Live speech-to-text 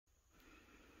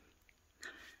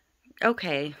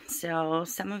Okay, so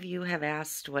some of you have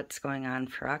asked what's going on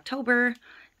for October.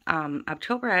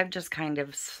 October, I've just kind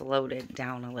of slowed it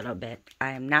down a little bit.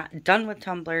 I'm not done with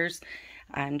tumblers.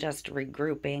 I'm just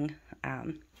regrouping.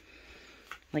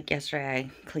 Like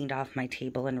yesterday, I cleaned off my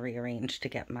table and rearranged to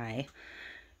get my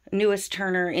newest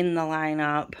turner in the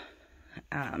lineup.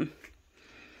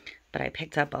 But I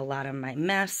picked up a lot of my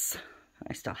mess.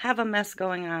 I still have a mess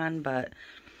going on, but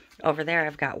over there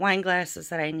I've got wine glasses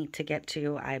that I need to get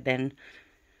to. I've been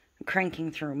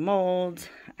cranking through molds.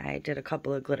 I did a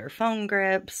couple of glitter phone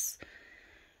grips.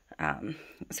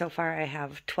 So far I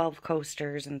have 12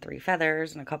 coasters and 3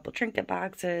 feathers and a couple trinket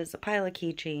boxes, a pile of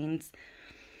keychains.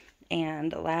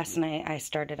 And last night I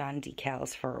started on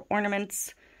decals for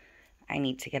ornaments. I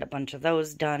need to get a bunch of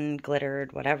those done,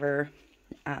 glittered, whatever.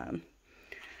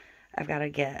 I've got to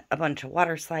get a bunch of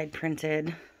water slide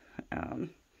printed.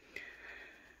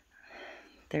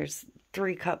 There's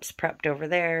 3 cups prepped over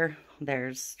there.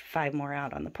 There's 5 more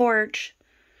out on the porch.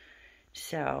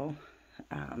 So,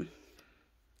 I'm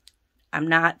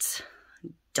not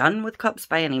done with cups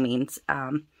by any means.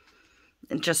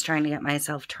 Just trying to get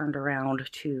myself turned around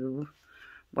to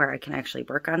where I can actually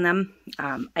work on them.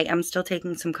 I am still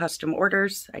taking some custom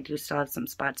orders. I do still have some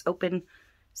spots open.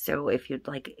 So if you'd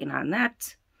like in on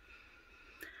that,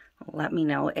 let me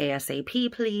know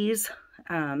ASAP, please.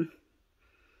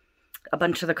 A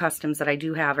bunch of the customs that I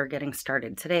do have are getting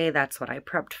started today. That's what I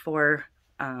prepped for.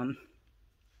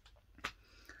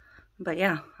 But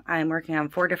yeah, I'm working on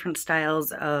 4 different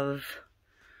styles of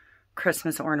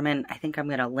Christmas ornament. I think I'm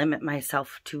going to limit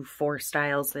myself to 4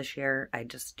 styles this year. I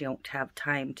just don't have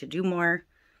time to do more.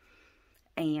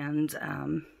 And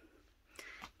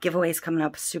giveaways coming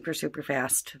up super, super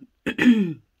fast.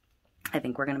 I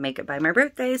think we're going to make it by my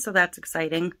birthday, so that's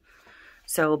exciting.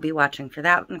 So we'll be watching for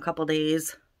that in a couple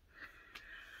days.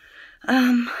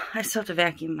 I still have to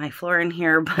vacuum my floor in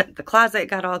here, but the closet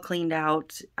got all cleaned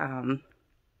out.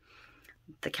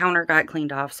 The counter got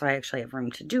cleaned off, so I actually have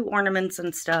room to do ornaments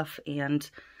and stuff, and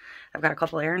I've got a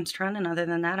couple errands to run, and other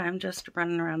than that, I'm just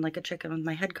running around like a chicken with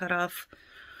my head cut off,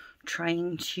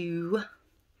 trying to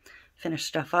finish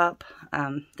stuff up.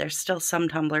 There's still some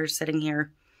tumblers sitting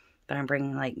here, but I'm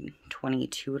bringing like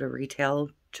 22 to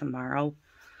retail tomorrow,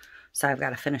 so I've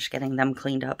got to finish getting them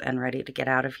cleaned up and ready to get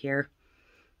out of here.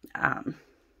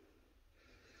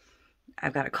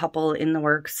 I've got a couple in the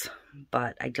works,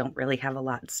 but I don't really have a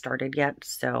lot started yet,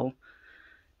 so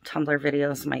Tumblr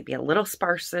videos might be a little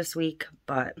sparse this week,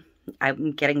 but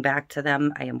I'm getting back to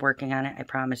them. I am working on it, I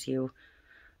promise you.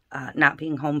 Not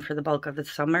being home for the bulk of the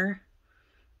summer,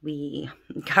 we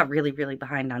got really, really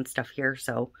behind on stuff here,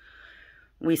 so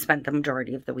we spent the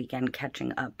majority of the weekend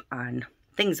catching up on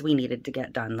things we needed to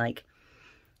get done, like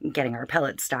getting our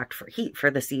pellets stocked for heat for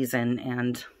the season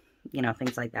and, you know,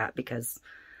 things like that, because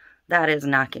that is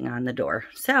knocking on the door.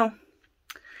 So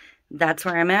that's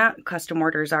where I'm at. Custom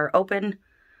orders are open.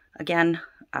 Again,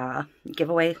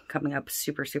 giveaway coming up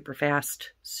super, super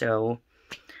fast. So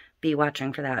be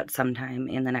watching for that sometime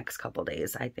in the next couple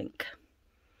days, I think.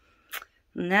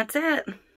 And that's it.